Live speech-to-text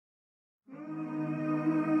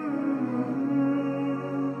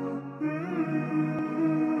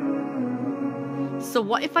So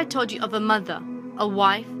what if I told you of a mother, a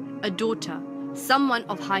wife, a daughter, someone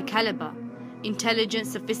of high caliber, intelligent,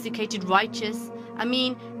 sophisticated, righteous? I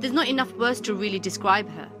mean, there's not enough words to really describe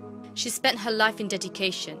her. She spent her life in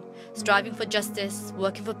dedication, striving for justice,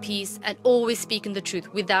 working for peace, and always speaking the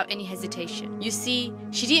truth without any hesitation. You see,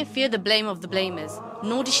 she didn't fear the blame of the blamers,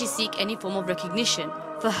 nor did she seek any form of recognition.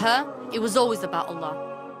 For her, it was always about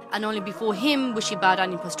Allah, and only before Him would she bow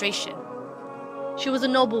down in prostration. She was a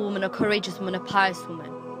noble woman, a courageous woman, a pious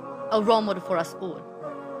woman, a role model for us all.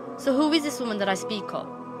 So who is this woman that I speak of?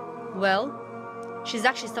 Well, she's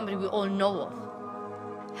actually somebody we all know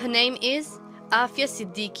of. Her name is Afia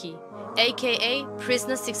Siddiqui, aka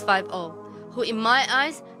Prisoner 650, who in my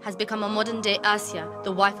eyes has become a modern-day Asya,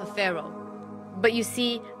 the wife of Pharaoh. But you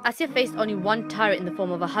see, Asya faced only one tyrant in the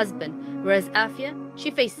form of a husband, whereas Afia,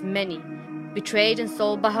 she faced many, betrayed and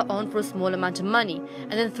sold by her own for a small amount of money,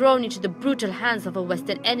 and then thrown into the brutal hands of her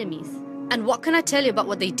Western enemies. And what can I tell you about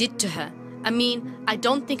what they did to her? I mean, I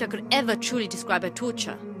don't think I could ever truly describe her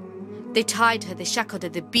torture. They tied her, they shackled her,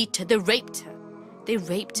 they beat her, they raped her. They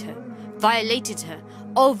raped her, violated her,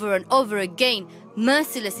 over and over again.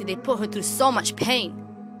 Mercilessly, they put her through so much pain.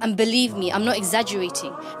 And believe me, I'm not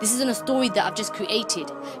exaggerating. This isn't a story that I've just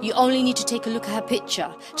created. You only need to take a look at her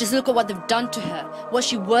picture. Just look at what they've done to her, what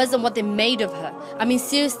she was and what they made of her. I mean,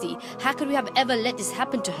 seriously, how could we have ever let this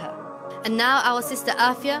happen to her? And now our sister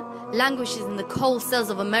Afia languishes in the cold cells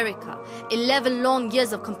of America. 11 long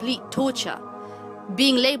years of complete torture.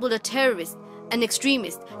 Being labeled a terrorist, an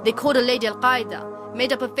extremist. They called her Lady Al-Qaeda,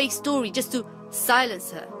 made up a fake story just to silence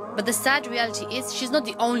her. But the sad reality is she's not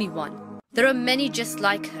the only one. There are many just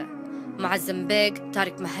like her. Muazzam Beg,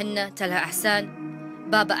 Tariq Mahanna, Talha Ahsan,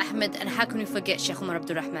 Baba Ahmed, and how can we forget Sheikh Umar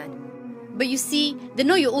Abdul Rahman? But you see, they're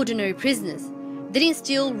not your ordinary prisoners. They didn't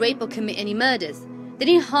steal, rape or commit any murders. They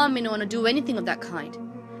didn't harm anyone or do anything of that kind.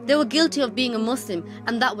 They were guilty of being a Muslim,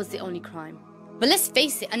 and that was the only crime. But let's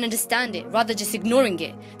face it and understand it, rather just ignoring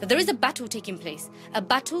it, that there is a battle taking place, a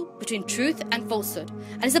battle between truth and falsehood.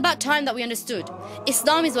 And it's about time that we understood.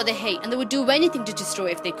 Islam is what they hate, and they would do anything to destroy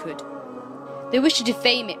it if they could. They wish to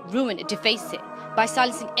defame it, ruin it, deface it, by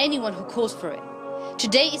silencing anyone who calls for it.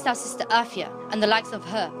 Today it's our sister Afia and the likes of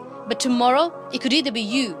her, but tomorrow it could either be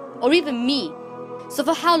you or even me. So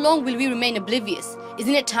for how long will we remain oblivious?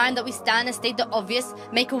 Isn't it time that we stand and state the obvious,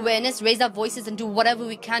 make awareness, raise our voices and do whatever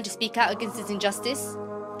we can to speak out against this injustice?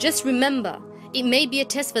 Just remember, it may be a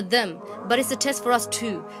test for them, but it's a test for us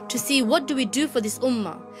too, to see what do we do for this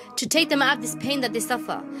ummah, to take them out of this pain that they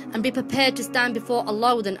suffer, and be prepared to stand before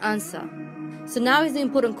Allah with an answer. So now is the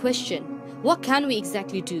important question, what can we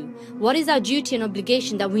exactly do? What is our duty and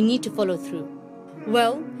obligation that we need to follow through?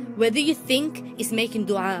 Well, whether you think it's making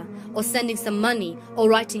dua, or sending some money, or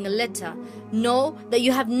writing a letter, know that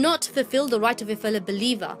you have not fulfilled the right of a fellow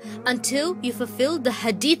believer until you fulfill the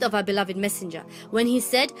hadith of our beloved messenger, when he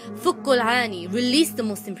said, Fukkul Ani, release the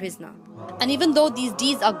Muslim prisoner. And even though these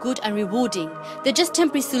deeds are good and rewarding, they're just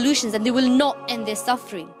temporary solutions and they will not end their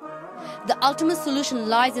suffering. The ultimate solution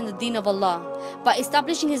lies in the deen of Allah. By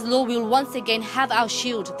establishing His law, we will once again have our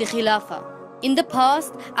shield, the Khilafah. In the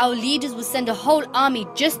past, our leaders would send a whole army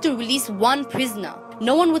just to release one prisoner.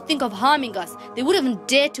 No one would think of harming us. They wouldn't even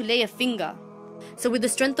dare to lay a finger. So with the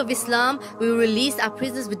strength of Islam, we will release our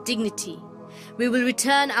prisoners with dignity. We will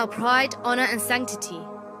return our pride, honor and sanctity.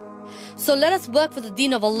 So let us work for the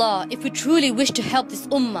deen of Allah if we truly wish to help this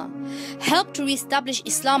ummah. Help to re-establish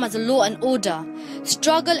Islam as a law and order.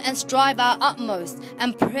 Struggle and strive our utmost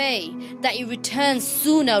and pray that it returns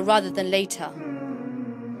sooner rather than later.